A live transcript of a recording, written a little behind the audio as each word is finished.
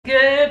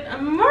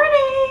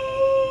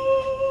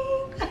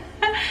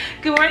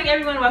morning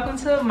everyone, welcome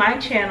to my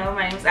channel.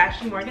 My name is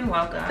Ashley Morgan.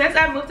 Welcome. Since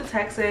I moved to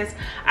Texas,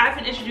 I've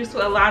been introduced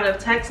to a lot of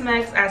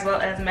Tex-Mex as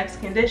well as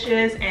Mexican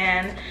dishes,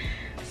 and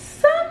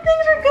some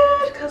things are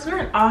good because we're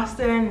in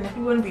Austin, and if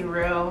we want to be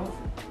real,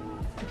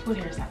 the food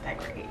here is not that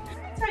great.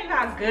 Let me tell you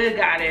how good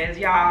God is,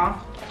 y'all.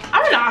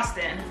 I'm in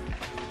Austin.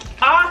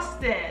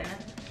 Austin.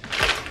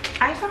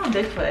 I found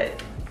Bigfoot,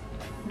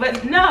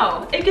 but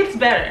no, it gets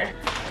better.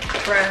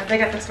 Bruh, they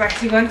got the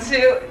spicy one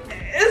too.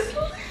 It's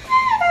lit.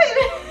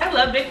 I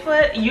love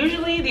Bigfoot.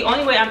 Usually the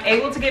only way I'm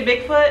able to get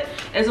Bigfoot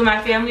is when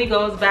my family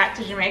goes back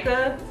to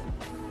Jamaica,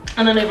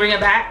 and then they bring it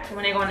back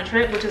when they go on a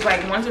trip, which is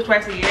like once or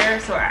twice a year.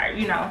 So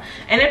you know,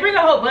 and they bring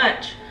a whole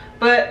bunch.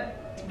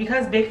 But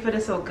because Bigfoot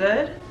is so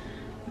good,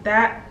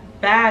 that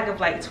bag of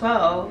like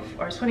 12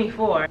 or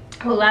 24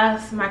 will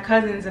last my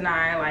cousins and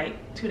I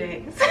like 2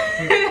 days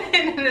and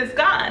then it's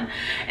gone.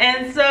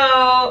 And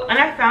so, and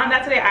I found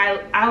that today,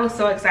 I was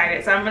so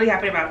excited, so I'm really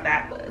happy about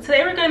that.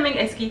 Today we're gonna make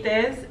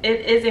Esquites.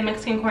 It is a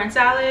Mexican corn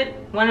salad,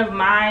 one of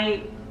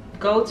my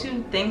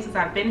go-to things since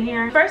I've been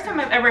here. First time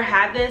I've ever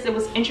had this, it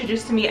was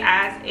introduced to me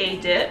as a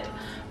dip,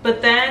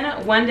 but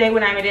then one day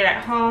when I made it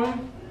at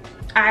home,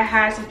 I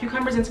had some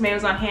cucumbers and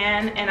tomatoes on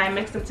hand, and I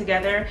mixed them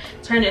together,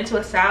 turned it into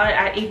a salad.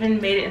 I even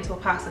made it into a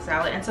pasta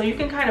salad. And so you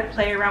can kind of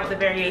play around with the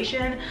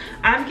variation.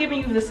 I'm giving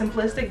you the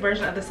simplistic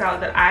version of the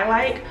salad that I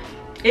like.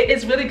 It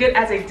is really good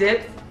as a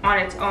dip on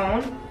its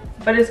own,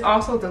 but it's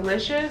also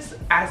delicious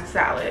as a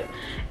salad.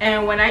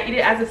 And when I eat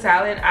it as a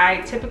salad, I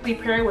typically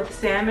pair it with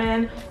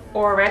salmon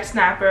or red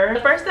snapper.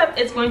 The first step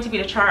is going to be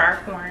to char our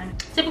corn.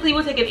 Typically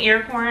we'll take an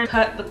ear corn,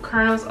 cut the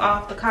kernels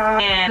off the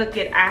cob, and cook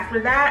it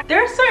after that.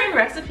 There are certain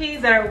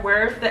recipes that are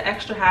worth the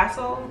extra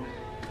hassle.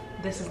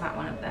 This is not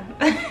one of them.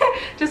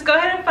 Just go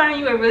ahead and find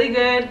you a really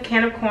good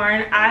can of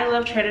corn. I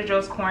love Trader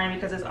Joe's corn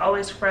because it's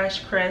always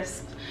fresh,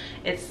 crisp.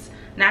 It's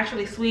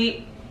naturally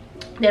sweet.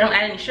 They don't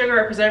add any sugar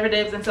or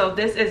preservatives, and so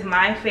this is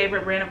my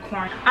favorite brand of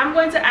corn. I'm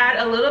going to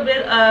add a little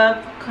bit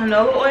of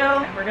canola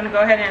oil. We're gonna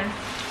go ahead and,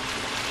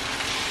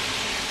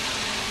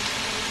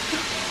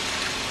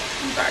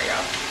 I'm sorry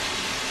y'all.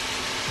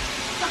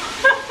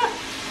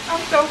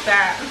 I'm so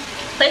fat.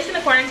 Placing the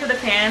corn into the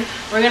pan,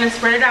 we're gonna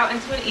spread it out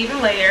into an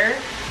even layer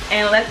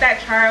and let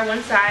that char on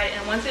one side.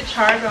 And once it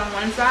chars on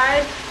one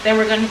side, then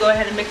we're gonna go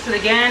ahead and mix it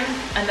again,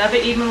 another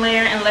even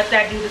layer, and let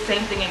that do the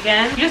same thing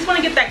again. You just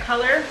wanna get that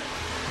color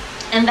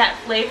and that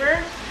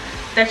flavor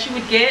that you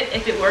would get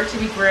if it were to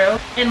be grilled.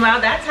 And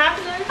while that's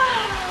happening,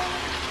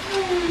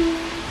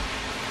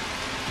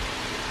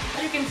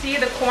 as you can see,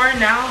 the corn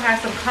now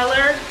has some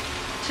color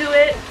to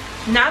it.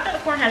 Now that the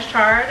corn has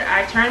charred,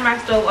 I turned my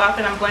stove off,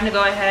 and I'm going to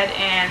go ahead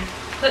and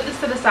put this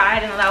to the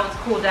side and allow it to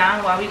cool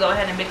down while we go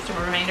ahead and mix the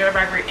remainder of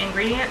our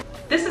ingredients.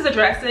 This is a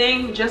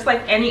dressing, just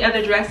like any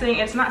other dressing.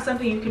 It's not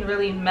something you can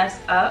really mess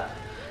up.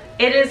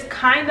 It is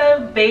kind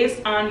of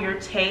based on your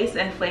taste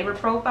and flavor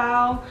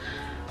profile.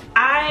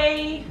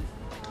 I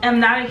am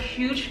not a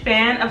huge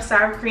fan of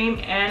sour cream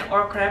and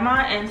or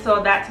crema, and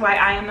so that's why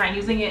I am not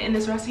using it in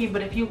this recipe.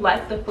 But if you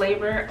like the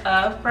flavor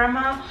of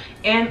crema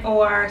and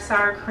or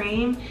sour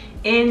cream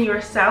in your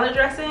salad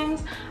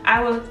dressings,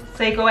 I would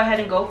say go ahead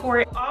and go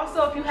for it.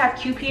 Also, if you have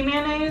QP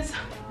mayonnaise,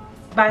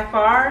 by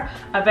far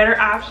a better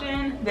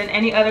option than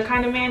any other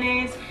kind of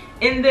mayonnaise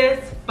in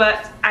this,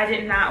 but I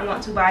did not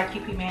want to buy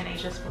QP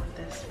mayonnaise just for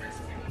this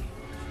recipe.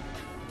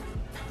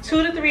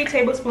 2 to 3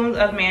 tablespoons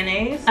of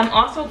mayonnaise. I'm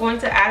also going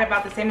to add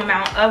about the same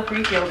amount of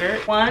Greek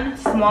yogurt, 1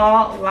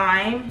 small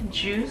lime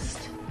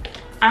juiced.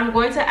 I'm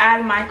going to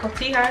add my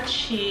cotija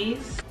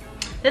cheese.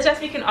 This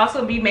recipe can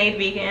also be made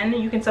vegan.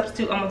 You can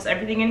substitute almost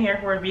everything in here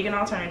for a vegan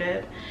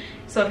alternative.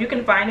 So if you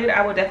can find it,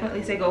 I would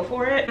definitely say go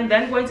for it. I'm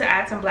then going to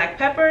add some black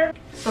pepper,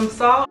 some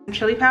salt, some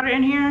chili powder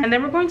in here, and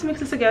then we're going to mix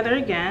this together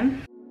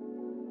again.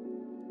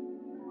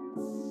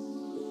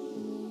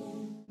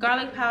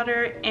 Garlic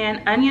powder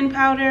and onion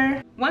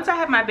powder. Once I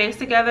have my base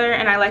together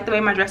and I like the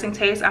way my dressing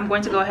tastes, I'm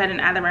going to go ahead and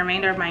add the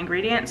remainder of my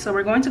ingredients. So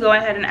we're going to go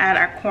ahead and add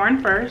our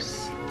corn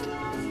first.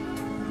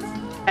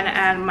 And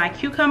add my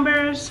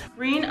cucumbers,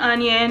 green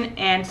onion,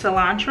 and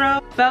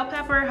cilantro, bell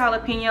pepper,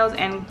 jalapenos,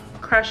 and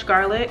crushed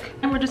garlic.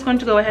 And we're just going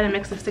to go ahead and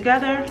mix this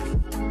together.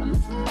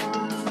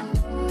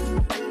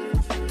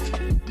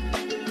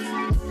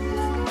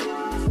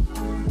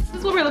 This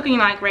is what we're looking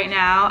like right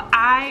now.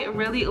 I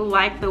really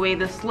like the way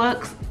this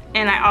looks,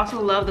 and I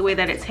also love the way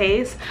that it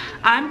tastes.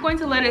 I'm going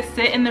to let it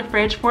sit in the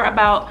fridge for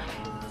about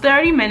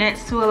 30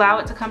 minutes to allow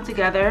it to come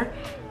together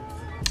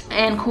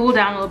and cool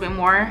down a little bit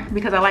more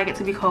because I like it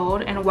to be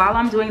cold. And while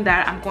I'm doing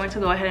that, I'm going to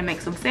go ahead and make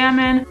some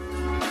salmon.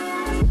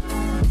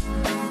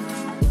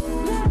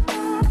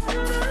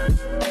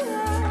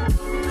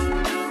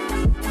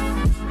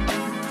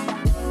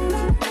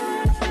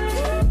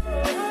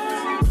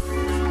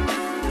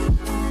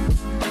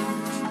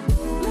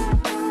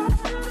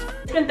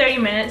 It's been 30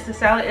 minutes, the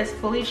salad is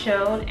fully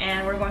chilled,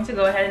 and we're going to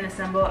go ahead and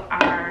assemble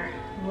our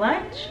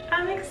lunch.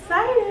 I'm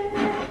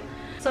excited.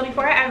 So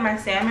before I add my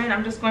salmon,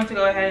 I'm just going to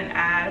go ahead and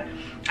add,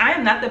 I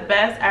am not the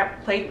best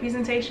at plate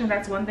presentation.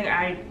 That's one thing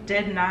I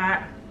did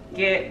not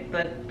get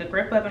the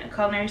grip of it in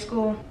culinary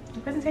school. The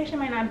presentation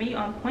might not be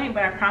on point,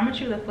 but I promise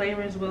you the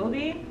flavors will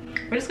be.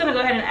 We're just gonna go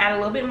ahead and add a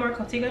little bit more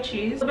Cotija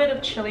cheese, a little bit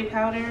of chili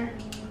powder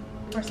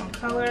for some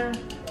color,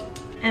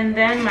 and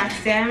then my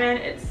salmon.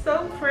 It's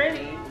so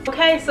pretty.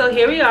 Okay, so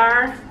here we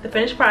are, the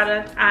finished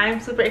product. I'm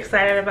super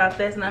excited about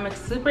this, and I'm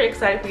super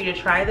excited for you to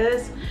try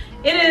this.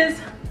 It is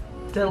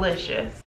delicious.